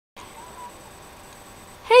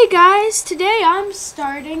Hey guys, today I'm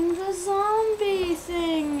starting the zombie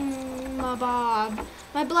thing, Bob.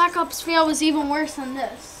 My Black Ops fail was even worse than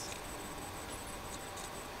this.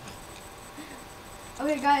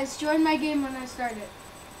 Okay guys, join my game when I start it.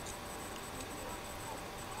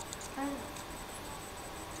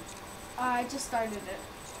 I just started it.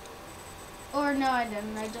 Or no, I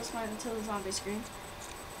didn't. I just went into the zombie screen.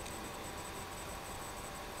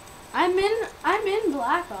 I'm in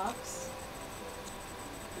Black Ops.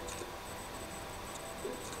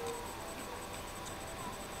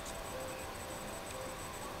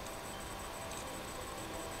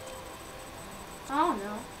 I don't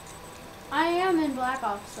know. I am in Black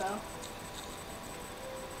Ops though.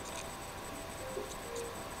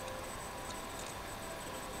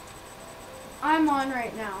 I'm on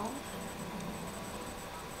right now.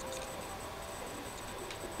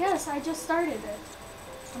 Yes, I just started it.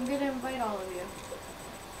 I'm gonna invite all of you.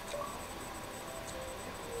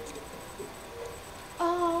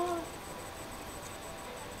 Oh.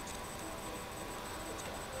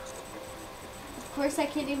 Of course I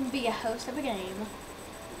can't even be a host of a game.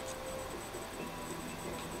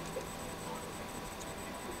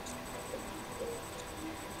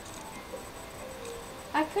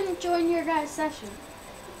 I couldn't join your guys' session.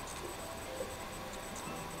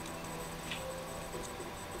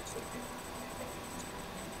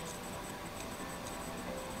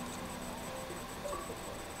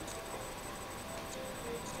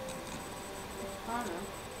 I don't know.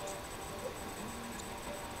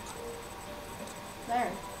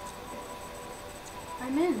 There.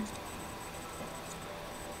 I'm in.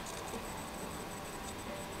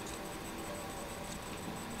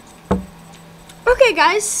 Okay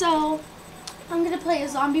guys, so I'm gonna play a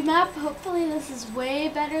zombie map. Hopefully this is way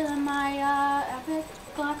better than my epic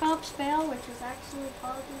Black Ops fail, which is actually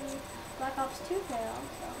probably Black Ops 2 fail.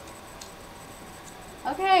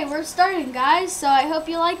 So. Okay, we're starting guys, so I hope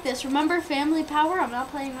you like this. Remember family power? I'm not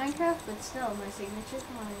playing Minecraft, but still my signature's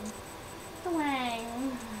mine.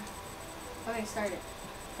 Twang. Okay, start it.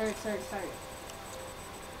 Start it.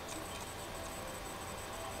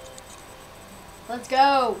 Let's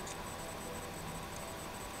go.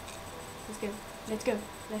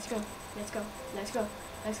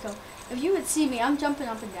 Let's go. If you would see me, I'm jumping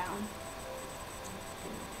up and down.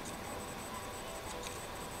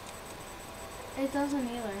 It doesn't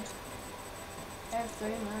either. I have 3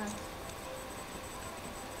 minutes.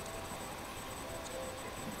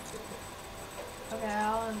 Okay,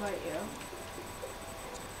 I'll invite you.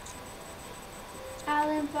 I'll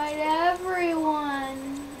invite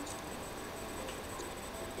everyone.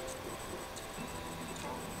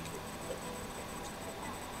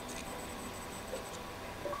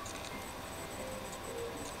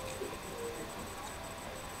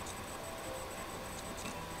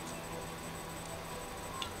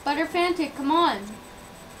 Butterfantic, come on.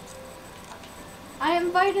 I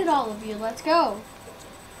invited all of you. Let's go.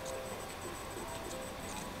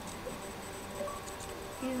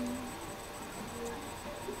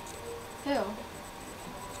 Who?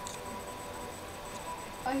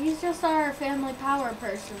 Oh, he's just our family power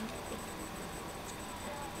person.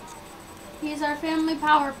 He's our family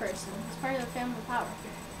power person. He's part of the family power.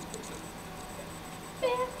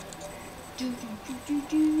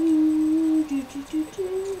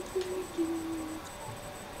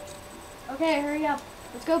 Okay, hurry up.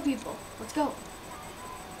 Let's go, people. Let's go.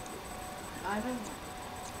 I don't know.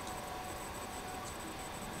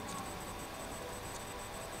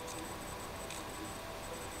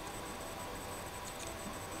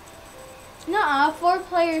 Nuh-uh, 4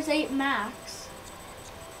 players, 8 max.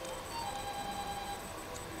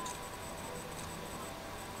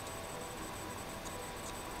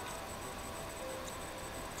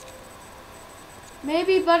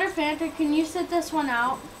 Maybe Butterfanta, can you sit this one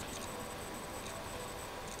out?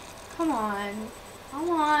 Come on. Come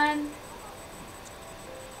on.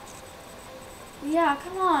 Yeah,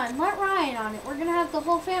 come on. Let Ryan on it. We're going to have the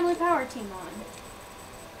whole family power team on.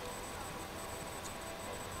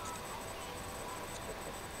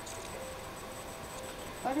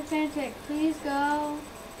 Butterfantic, please go.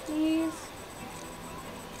 Please.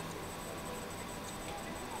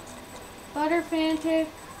 Butterfantic.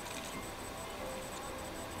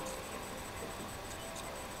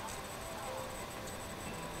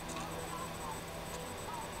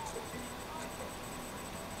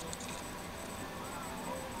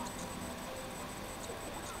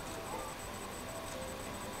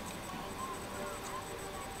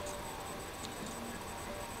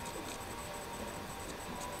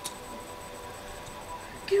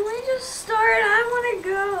 Can we just start? I want to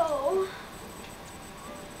go.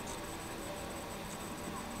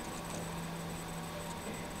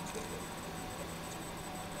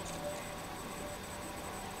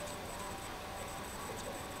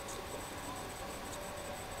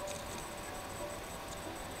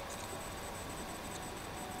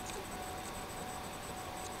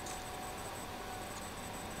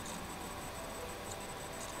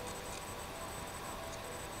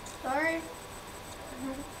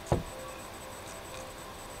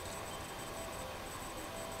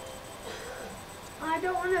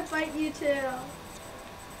 don't want to fight you too.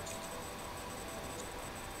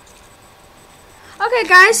 Okay,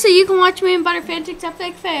 guys, so you can watch me in Butterfantic's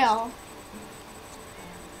epic fail.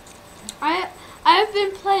 I've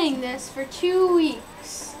been playing this for 2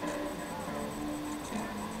 weeks.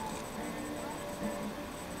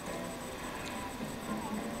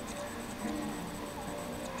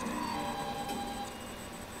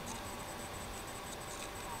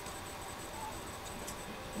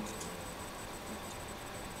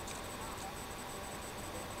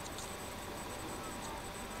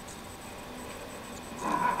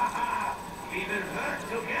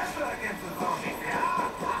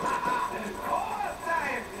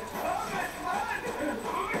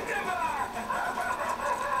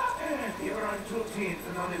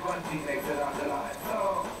 And only one team makes it out alive,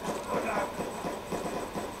 so good luck.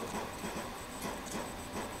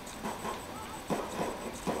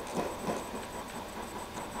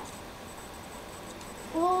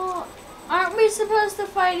 Well, aren't we supposed to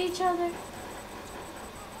fight each other?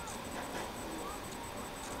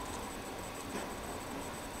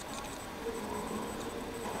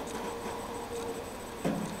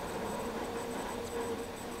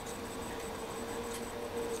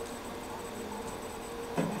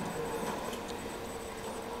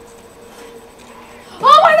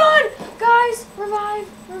 Revive,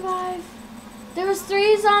 revive. There was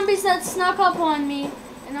 3 zombies that snuck up on me,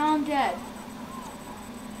 and now I'm dead.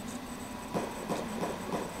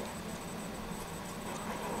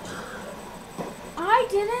 I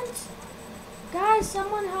didn't. Guys,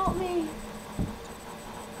 someone help me.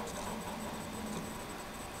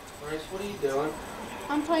 Bryce, what are you doing?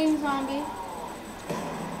 I'm playing zombie.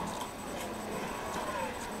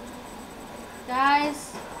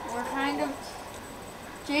 Guys, we're kind of...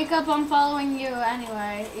 Jacob, I'm following you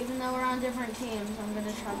anyway. Even though we're on different teams, I'm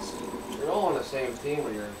gonna trust you. You're all on the same team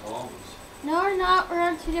when you're in zombies. No, we're not. We're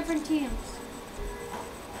on 2 different teams.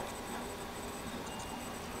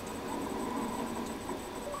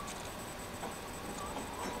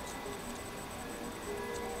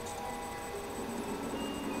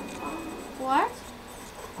 What?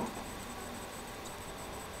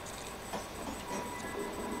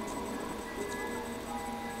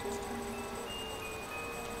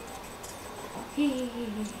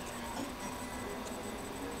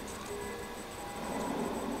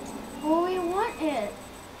 Oh, we want it.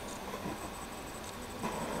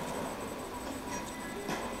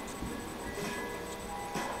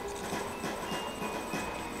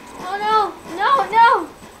 Oh no, no, no.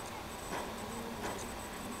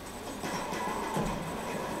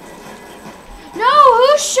 No,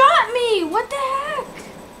 who shot me? What the heck?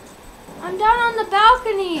 I'm down on the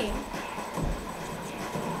balcony.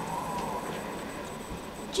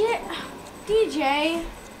 DJ,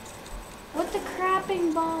 what the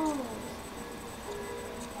crapping balls?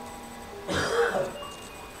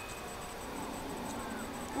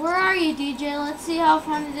 Where are you, DJ? Let's see how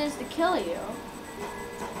fun it is to kill you.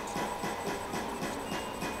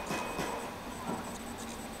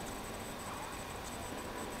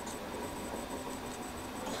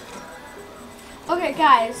 Okay,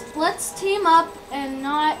 guys, let's team up and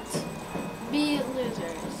not be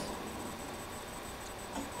losers.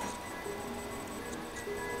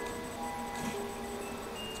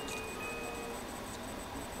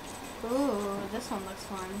 Ooh, this one looks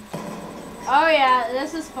fun. Oh yeah,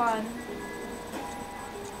 this is fun.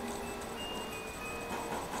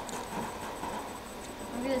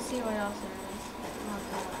 I'm gonna see what else there is.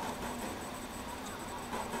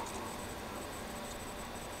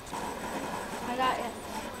 I got it.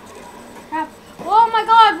 Crap. Oh my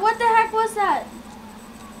god, what the heck was that?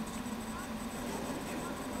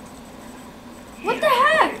 What the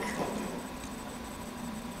heck?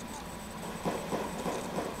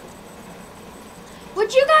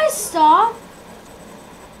 Would you guys stop?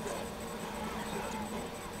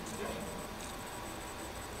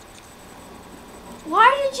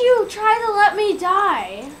 Why did you try to let me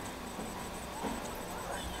die?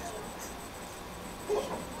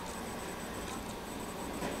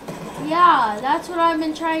 Yeah, that's what I've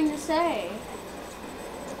been trying to say.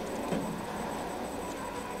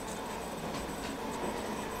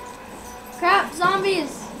 Crap,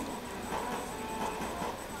 zombies!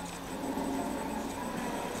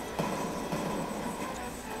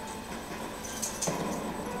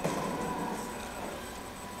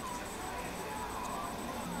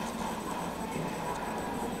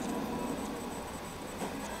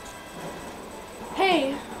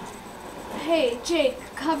 Hey, Jake,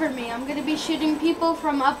 cover me. I'm gonna be shooting people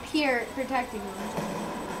from up here, protecting me.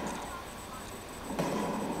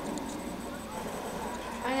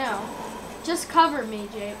 I know. Just cover me,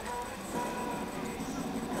 Jake.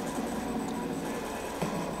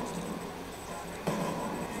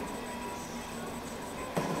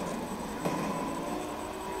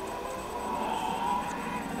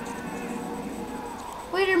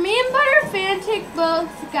 Fantic,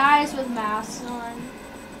 both guys with masks on.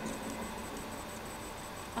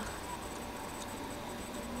 Ugh.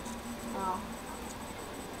 Oh.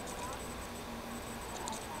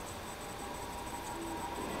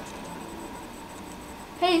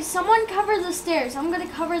 Hey, someone cover the stairs. I'm gonna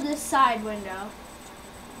cover this side window.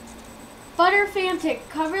 Butter Fantic,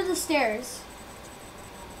 cover the stairs.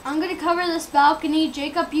 I'm gonna cover this balcony.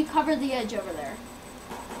 Jacob, you cover the edge over there.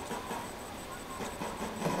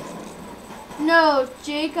 No,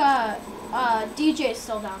 Jake, DJ's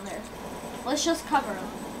still down there. Let's just cover him.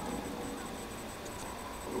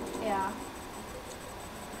 Yeah.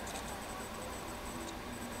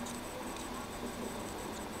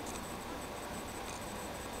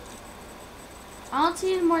 I don't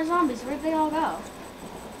see any more zombies. Where'd they all go?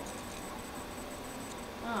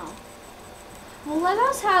 Oh. Well, let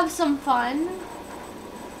us have some fun.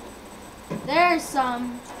 There's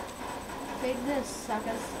some. Take this,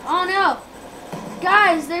 suckers. Oh no!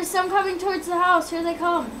 Guys, there's some coming towards the house. Here they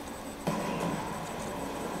come.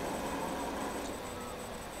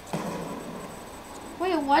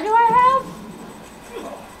 Wait, what do I have?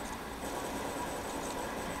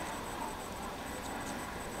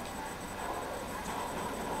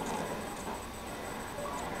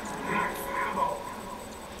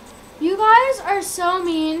 You guys are so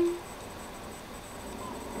mean.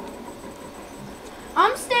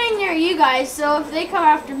 I'm staying near you guys, so if they come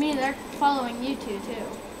after me, they're following you two, too.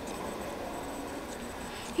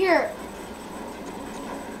 Here.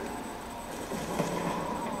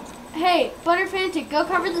 Hey, Butterfantic, go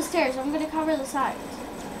cover the stairs. I'm going to cover the sides.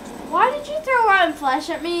 Why did you throw rotten flesh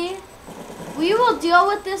at me? We will deal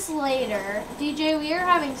with this later. DJ, we are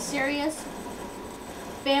having serious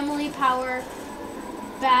family power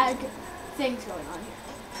bad things going on here.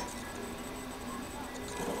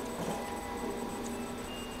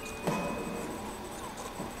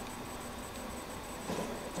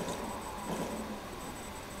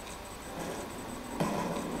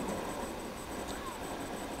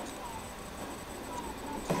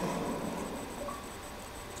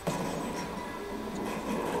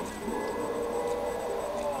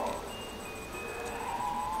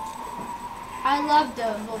 I love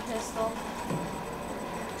double pistol.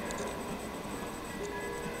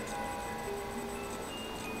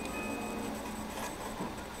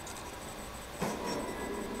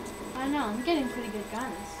 I know, I'm getting pretty good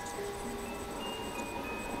guns.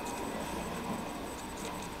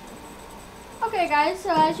 Okay guys,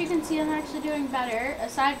 so as you can see I'm actually doing better,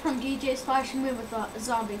 aside from DJ splashing me with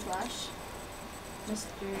zombie flesh. Mr.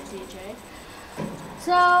 DJ.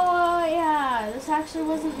 So, yeah, this actually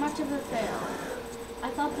wasn't much of a fail. I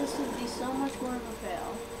thought this would be so much more of a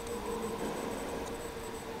fail.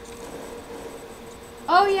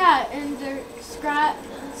 Oh yeah, and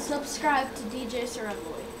subscribe to DJ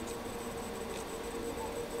Cirembles.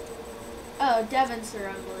 Oh, Devin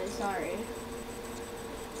Cirembles, sorry.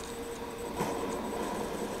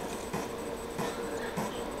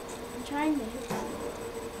 I'm trying to hit them.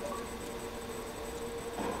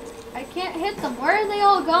 I can't hit them. Where are they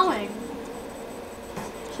all going?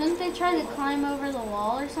 Shouldn't they try to climb over the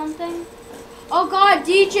wall or something? Oh god,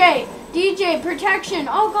 DJ! DJ, protection!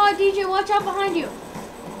 Oh god, DJ, watch out behind you!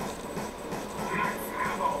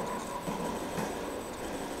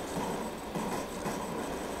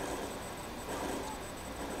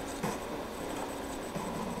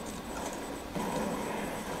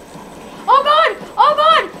 Oh god! Oh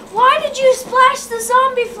god! Why did you splash the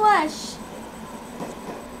zombie flesh?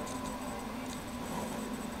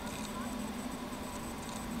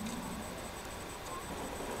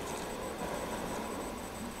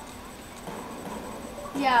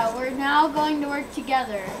 Yeah, we're now going to work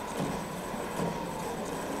together.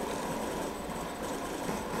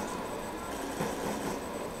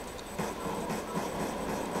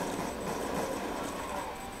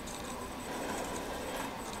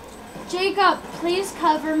 Jacob, please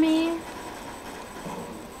cover me.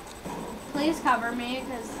 Please cover me,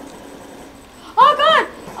 because... Oh god!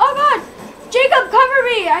 Oh god! Jacob, cover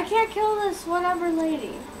me! I can't kill this whatever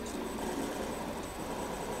lady.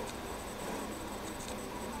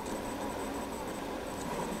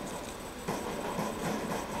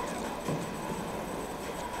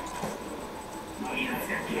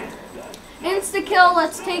 Insta-kill,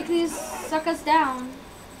 let's take these suckers down.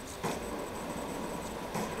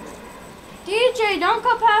 DJ, don't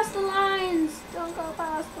go past the lines. Don't go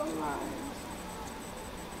past the lines.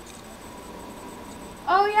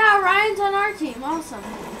 Oh yeah, Ryan's on our team. Awesome.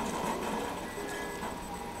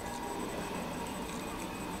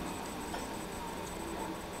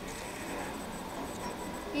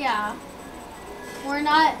 Yeah. We're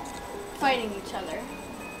not fighting each other.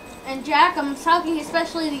 And Jack, I'm talking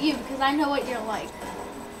especially to you because I know what you're like.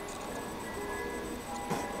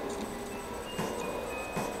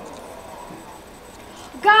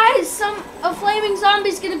 Guys, a flaming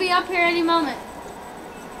zombie's gonna be up here any moment.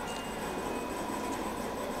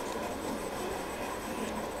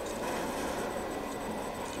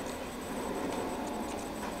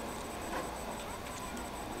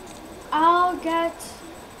 I'll get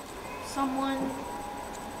someone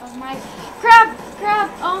of my crap.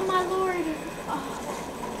 Oh my lord.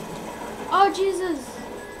 Oh Jesus.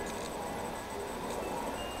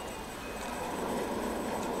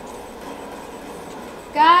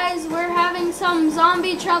 Guys, we're having some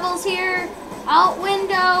zombie troubles here. Out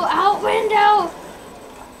window.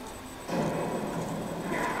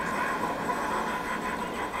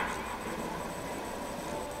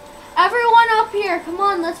 Everyone up here, come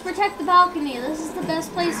on, let's protect the balcony. This is the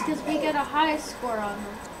best place because we get a high score on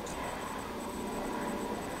them.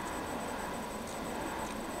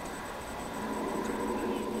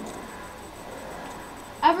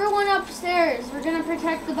 Everyone upstairs, we're gonna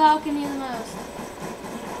protect the balcony the most.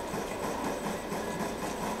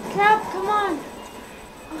 Crap, come on.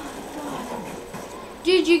 Oh, God.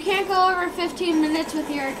 Dude, you can't go over 15 minutes with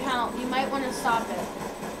your account. You might want to stop it.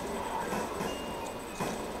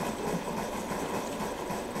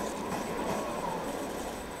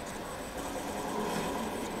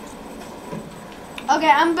 Okay,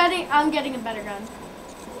 I'm getting a better gun.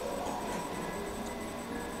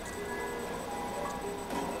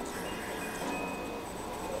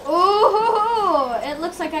 Ooh, it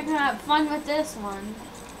looks like I can have fun with this one.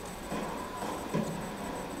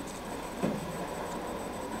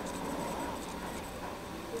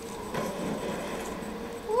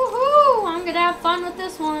 Woohoo! I'm gonna have fun with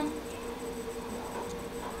this one.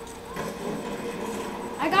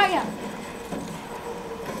 I got ya.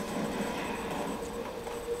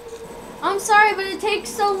 I'm sorry, but it takes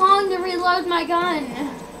so long to reload my gun.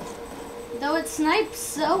 Though it snipes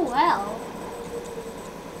so well.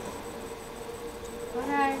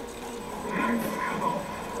 Okay.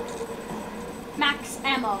 Max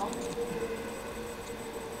ammo.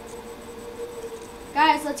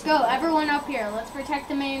 Guys, let's go. Everyone up here. Let's protect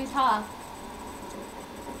the main top.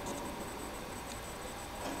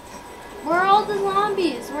 Where are all the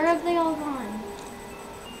zombies? Where have they all gone?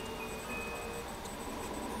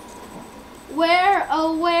 Where,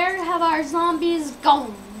 oh, where have our zombies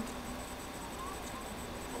gone?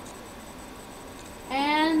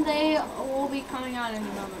 And they will be coming out any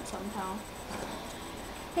moment somehow.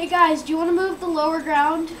 Hey guys, do you want to move the lower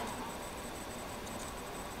ground?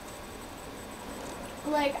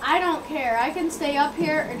 Like, I don't care. I can stay up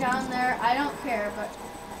here or down there. I don't care, but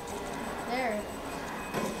there it is.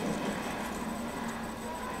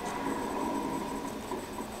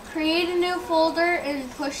 Create a new folder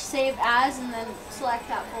and push save as and then select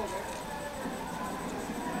that folder.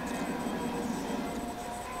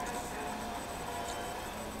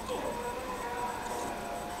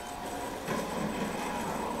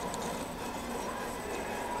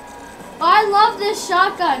 Oh, I love this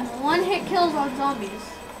shotgun. One hit kills on zombies.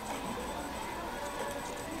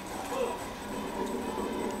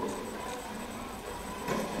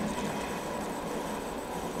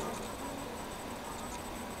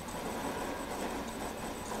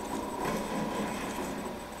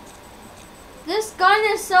 This gun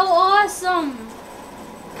is so awesome.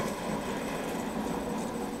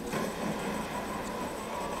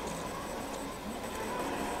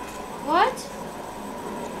 What?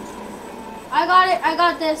 I got it. I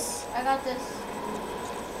got this. I got this.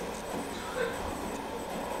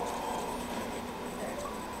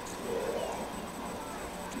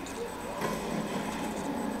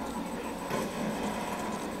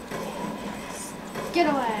 Get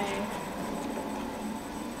away.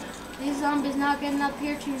 These zombies not getting up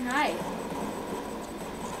here tonight.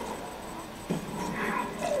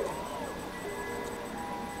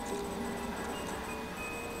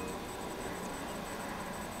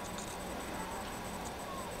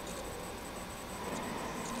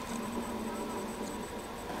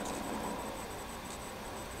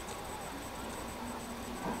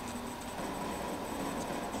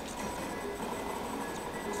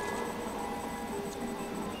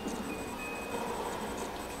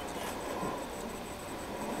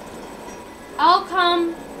 I'll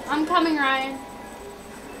come. I'm coming, Ryan.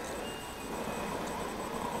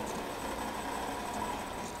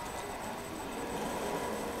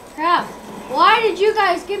 Crap. Why did you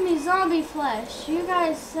guys give me zombie flesh? You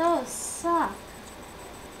guys so suck.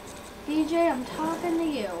 DJ, I'm talking to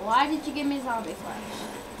you. Why did you give me zombie flesh?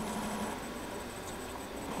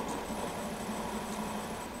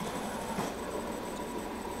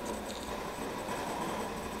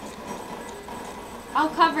 I'll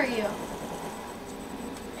cover you.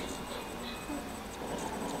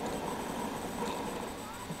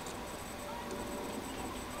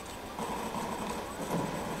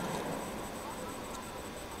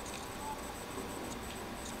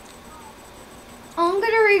 I'm gonna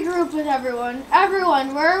regroup with everyone.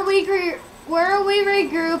 Everyone, where are we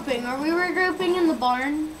regrouping? Are we regrouping in the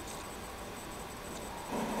barn?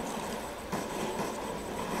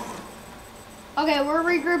 Okay, we're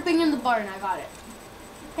regrouping in the barn. I got it.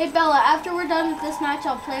 Hey Bella, after we're done with this match,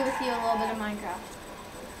 I'll play with you a little bit of Minecraft.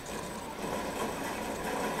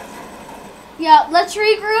 Yeah, let's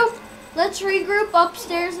regroup. Let's regroup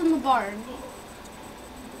upstairs in the barn.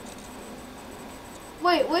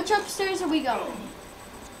 Wait, which upstairs are we going?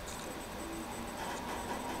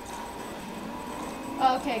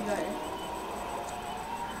 Okay, good.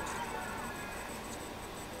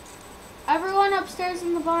 Everyone upstairs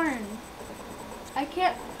in the barn. I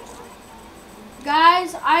can't...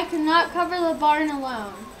 Guys, I cannot cover the barn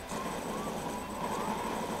alone.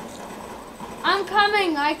 I'm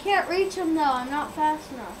coming. I can't reach him though. I'm not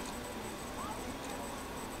fast enough.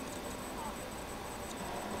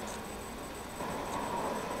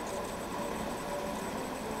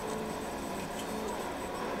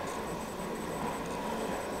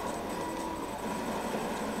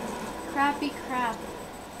 Crappy crap.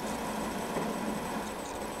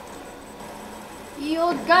 Ye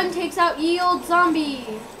old gun takes out ye old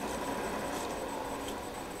zombie.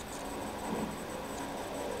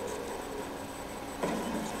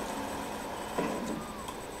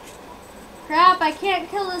 Crap, I can't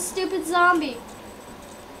kill this stupid zombie.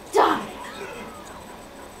 Die.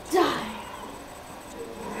 Die.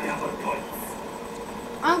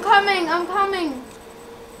 I'm coming, I'm coming.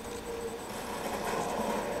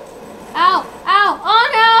 Ow, ow, oh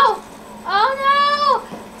no! Oh no!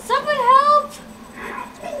 Someone help!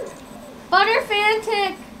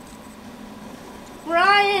 Butterfantic!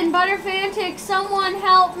 Brian, Butterfantic, someone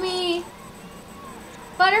help me!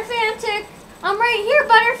 Butterfantic! I'm right here,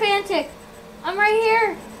 Butterfantic! I'm right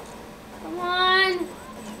here! Come on!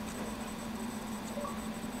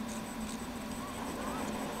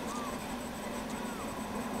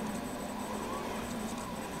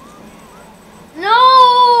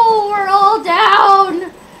 No! We're all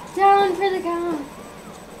down! Down for the count.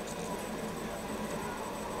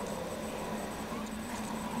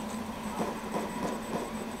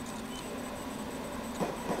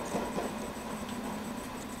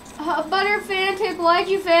 Butterfantic, why'd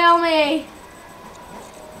you fail me?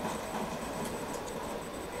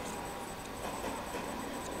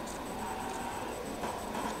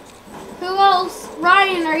 Who else?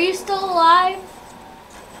 Ryan, are you still alive?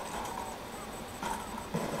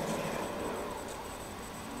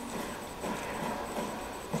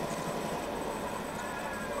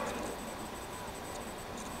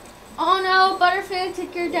 Oh no,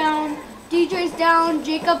 Butterfantic, you're down. DJ's down,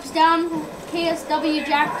 Jacob's down, KSW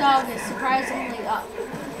Jackdog is surprisingly up.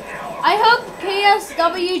 I hope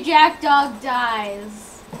KSW Jackdog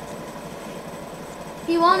dies.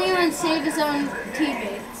 He won't even save his own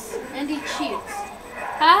teammates. And he cheats.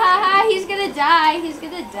 Ha ha ha, he's gonna die, he's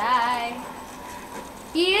gonna die.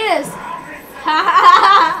 He is. Ha ha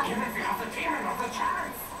ha.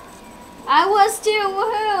 I was too,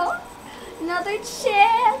 woohoo. Another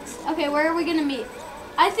chance. Okay, where are we gonna meet?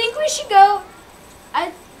 I think we should go.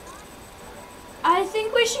 I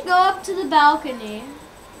think we should go up to the balcony.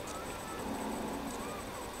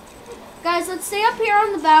 Guys, let's stay up here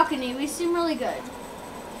on the balcony. We seem really good.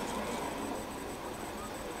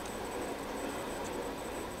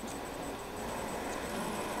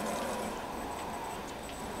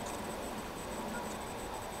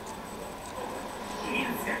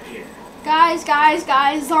 Guys,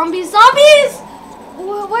 zombies!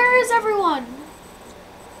 Where is everyone?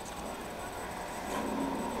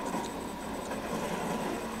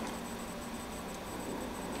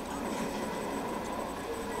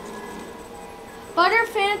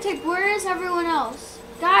 Butterfantic, where is everyone else?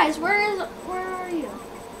 Guys, where are you?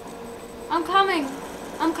 I'm coming.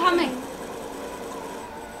 I'm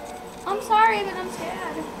sorry, but I'm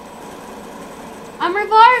scared. I'm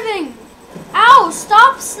reviving. Ow,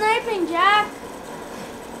 stop sniping, Jack.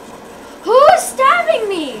 Who is stabbing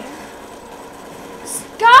me?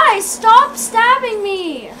 Guys, stop stabbing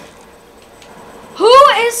me. Who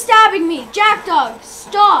is stabbing me? Jackdog,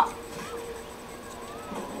 stop.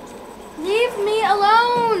 Leave me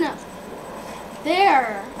alone.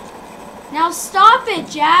 There. Now stop it,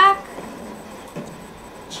 Jack.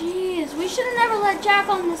 Jeez, we should have never let Jack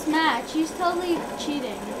on this match. He's totally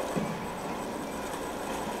cheating.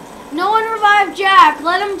 No one revive Jack.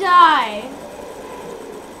 Let him die.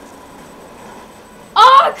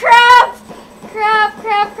 Oh, crap! Crap,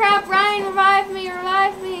 crap, crap. Ryan, revive me,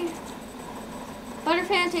 revive me.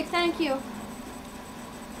 Butterfantic, thank you.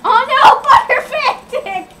 Oh, no,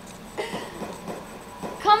 Butterfantic!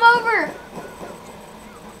 Come over.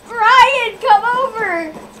 Ryan, come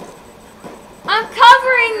over. I'm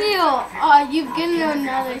covering you. Oh, you've given him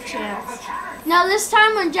another chance. Now this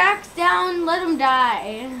time when Jack's down, let him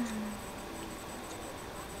die.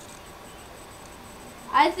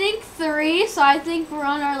 I think 3, so I think we're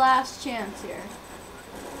on our last chance here.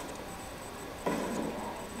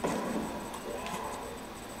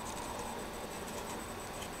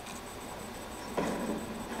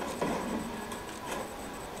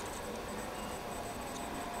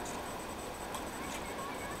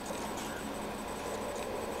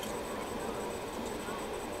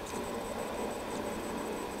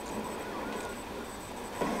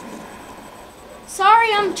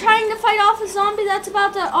 Sorry, I'm trying to fight off a zombie that's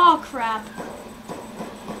about to... Oh, crap.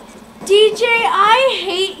 DJ, I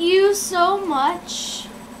hate you so much.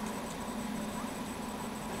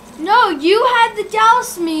 No, you had to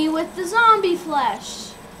douse me with the zombie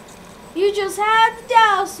flesh. You just had to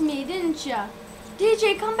douse me, didn't you?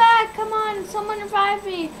 DJ, come back. Come on, someone revive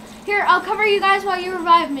me. Here, I'll cover you guys while you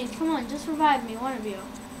revive me. Come on, just revive me, one of you.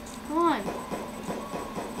 Come on.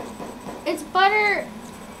 It's Butter...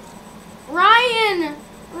 Ryan!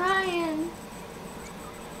 Ryan.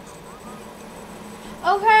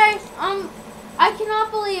 Okay, I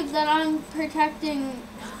cannot believe that I'm protecting...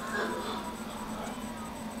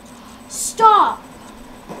 Stop!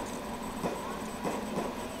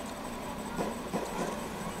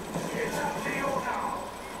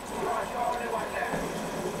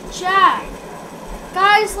 Jack.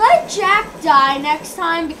 Guys, let Jack die next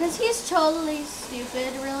time because he's totally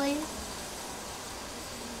stupid, really.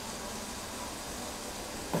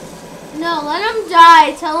 No, let him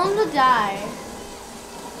die. Tell him to die.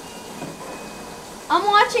 I'm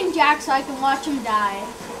watching Jack so I can watch him die.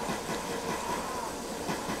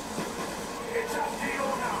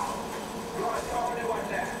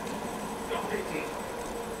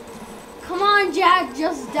 Come on, Jack,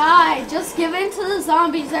 just die. Just give in to the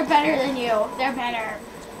zombies. They're better than you. They're better.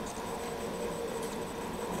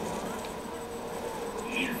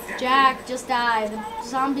 Jack, just die. The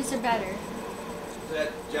zombies are better. Is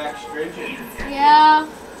that Jack Stringent? Yeah.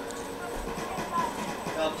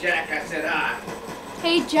 Tell Jack I said hi.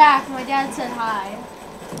 Hey, Jack, my dad said hi.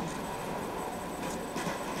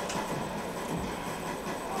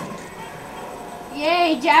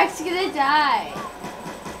 Yay, Jack's gonna die.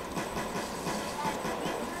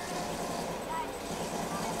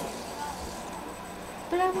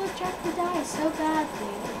 But I want Jack to die so badly.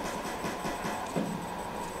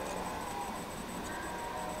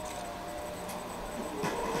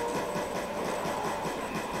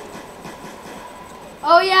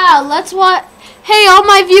 Oh yeah, let's watch. Hey, all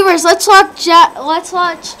my viewers, let's watch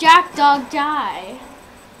Jack Dog die.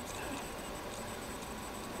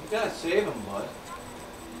 You gotta save him, bud.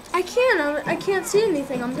 I can't see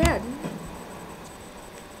anything. I'm dead.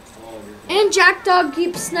 Oh, And Jack Dog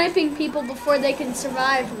keeps sniping people before they can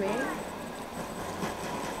survive me.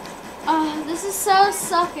 This is so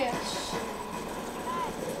suckish.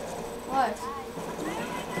 What?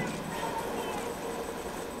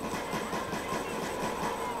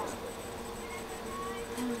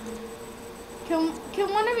 Can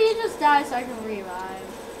one of you just die so I can revive?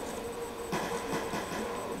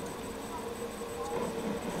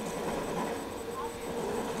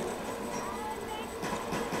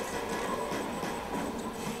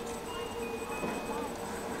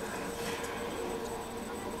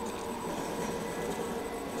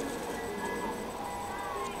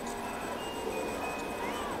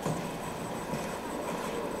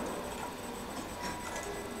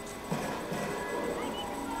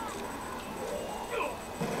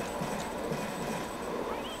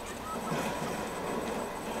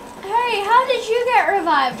 How did you get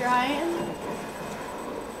revived, Ryan?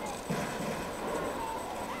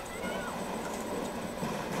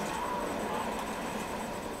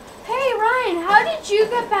 Hey, Ryan, how did you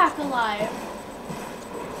get back alive?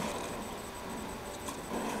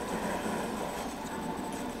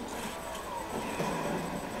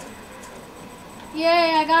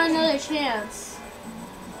 Yay, I got another chance.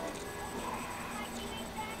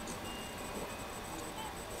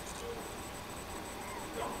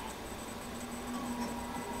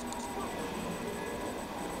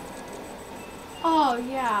 Oh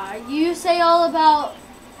yeah, you say all about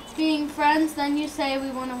being friends, then you say we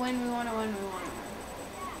want to win, we want to win, we want to win.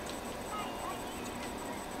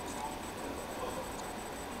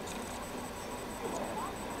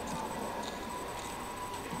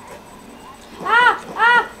 Ah!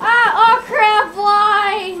 Ah!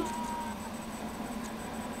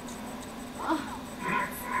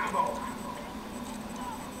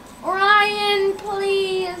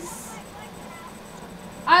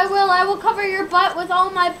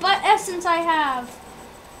 butt essence I have?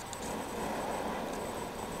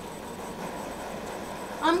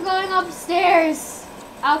 I'm going upstairs.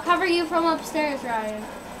 I'll cover you from upstairs, Ryan.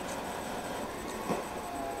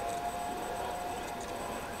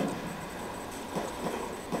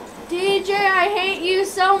 DJ, I hate you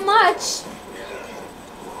so much.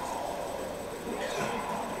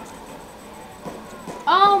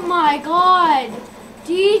 Oh my god.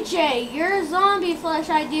 DJ, your zombie flesh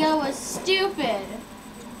idea was stupid.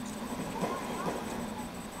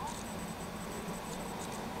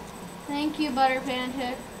 Thank you,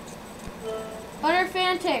 Butterfantic.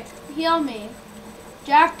 Butterfantic, heal me.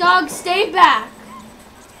 Jack Dog, stay back.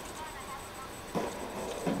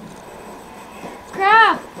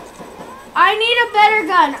 Crap. I need a better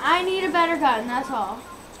gun. I need a better gun, that's all.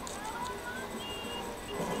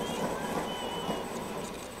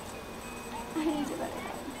 I need a better gun.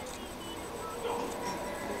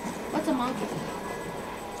 What's a monkey?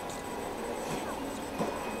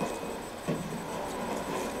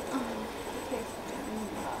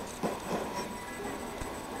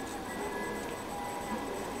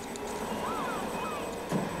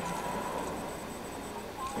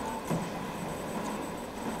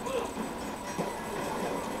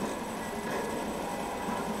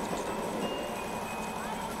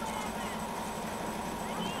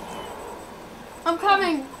 I'm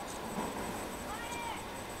coming.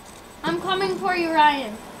 I'm coming for you,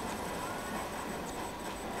 Ryan.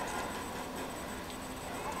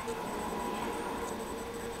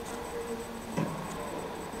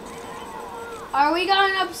 Are we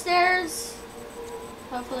going upstairs?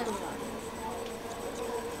 Hopefully we are.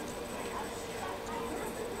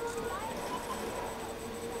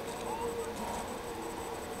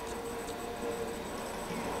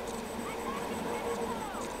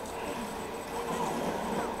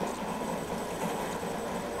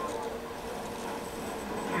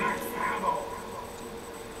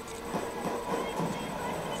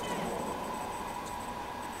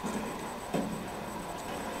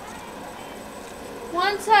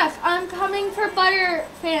 One sec, I'm coming for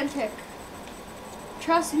Butterfantic.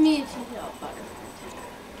 Trust me to heal Butterfantic.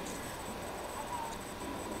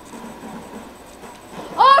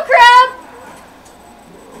 Oh crap!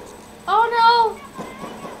 Oh no!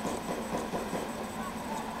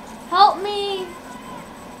 Help me!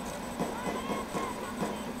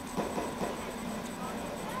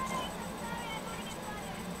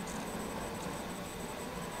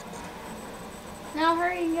 Now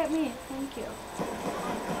hurry and get me. Thank you.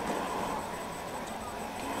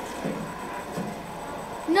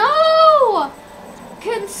 No!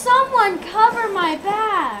 Can someone cover my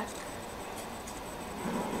back?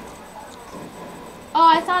 Oh,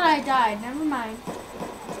 I thought I died. Never mind.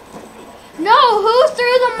 No! Who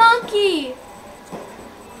threw the monkey?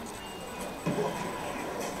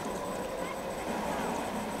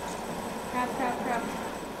 Crap, crap, crap.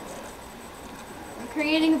 I'm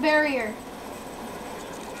creating a barrier.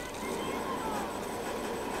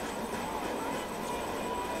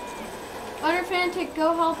 Butterfantic,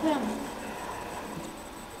 go help him.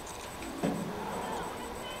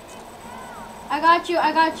 I got you,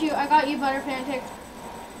 I got you, I got you, Butterfantic.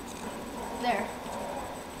 There.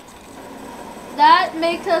 That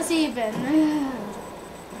makes us even.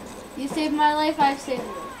 You saved my life, I've saved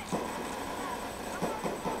you.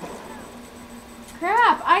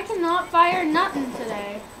 Crap, I cannot fire nothing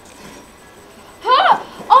today. Huh!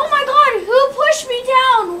 Oh my god, who pushed me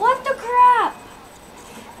down? What the crap?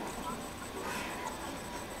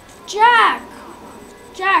 Jack!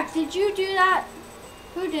 Jack, did you do that?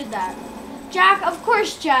 Who did that? Jack, of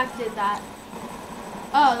course Jack did that.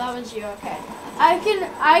 Oh, that was you, okay. I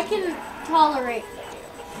can tolerate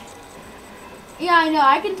you. Yeah, I know,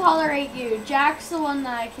 I can tolerate you. Jack's the one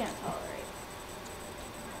that I can't tolerate.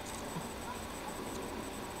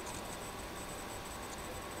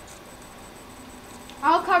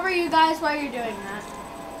 I'll cover you guys while you're doing that.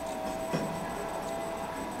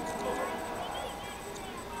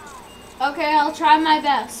 Okay, I'll try my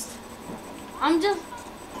best. I'm just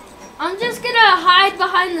gonna hide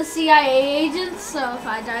behind the CIA agents, so if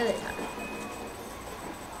I die, they die.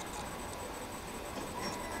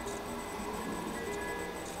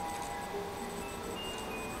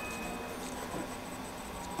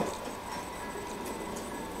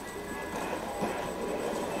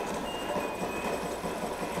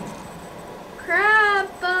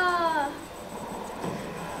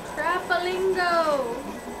 Crapalingo!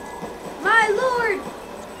 My lord!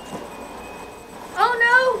 Oh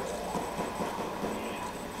no!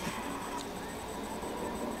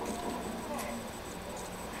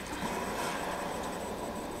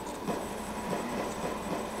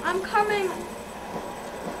 I'm coming!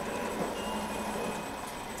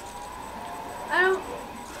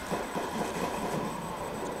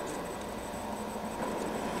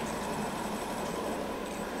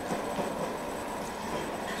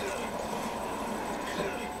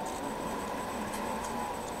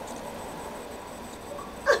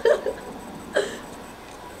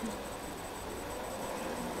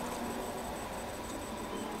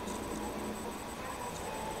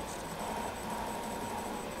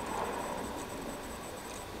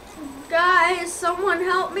 Guys, someone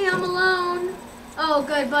help me, I'm alone. Oh,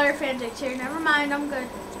 good, Butterfantic's here. Never mind, I'm good.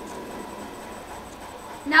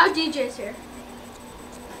 Now DJ's here.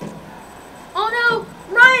 Oh no!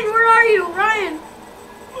 Ryan, where are you? Ryan!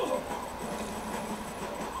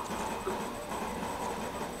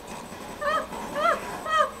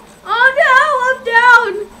 Oh no, I'm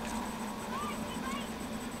down!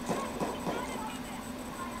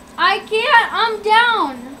 I can't, I'm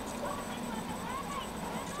down.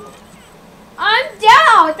 I'm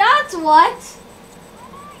down, that's what.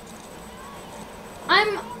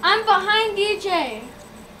 I'm behind DJ.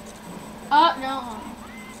 Oh no.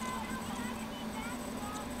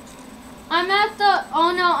 I'm at the,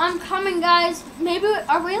 oh no, I'm coming guys. Maybe,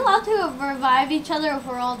 are we allowed to revive each other if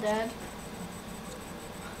we're all dead?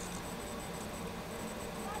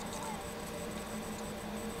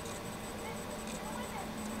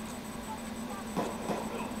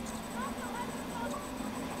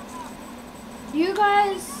 You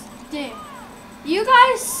guys stink. You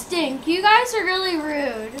guys stink. You guys are really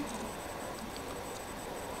rude.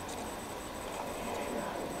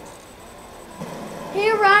 Hey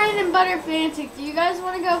Ryan and Butterfantic, do you guys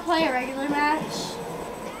want to go play a regular match?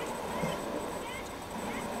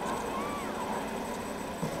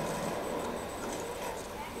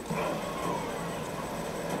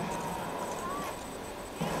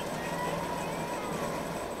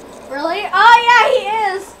 Really? Oh yeah,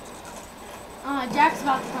 he is! Jack's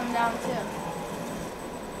about to come down too.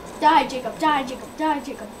 Die, Jacob, die, Jacob, die,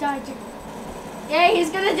 Jacob, die, Jacob. Yeah, he's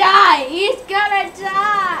gonna die! He's gonna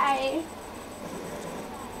die!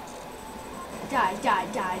 Die, die,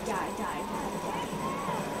 die, die, die, die, die.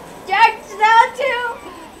 Jack's down too!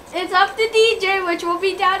 It's up to DJ, which will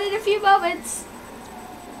be down in a few moments.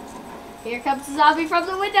 Here comes the zombie from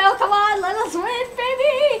the window. Come on, let us win,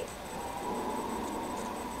 baby!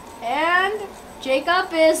 And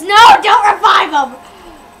Jacob is... No, don't revive him!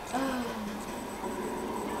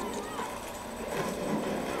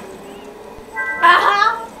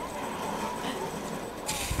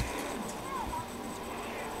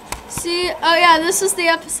 See, oh yeah, this is the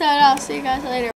episode. I'll see you guys later.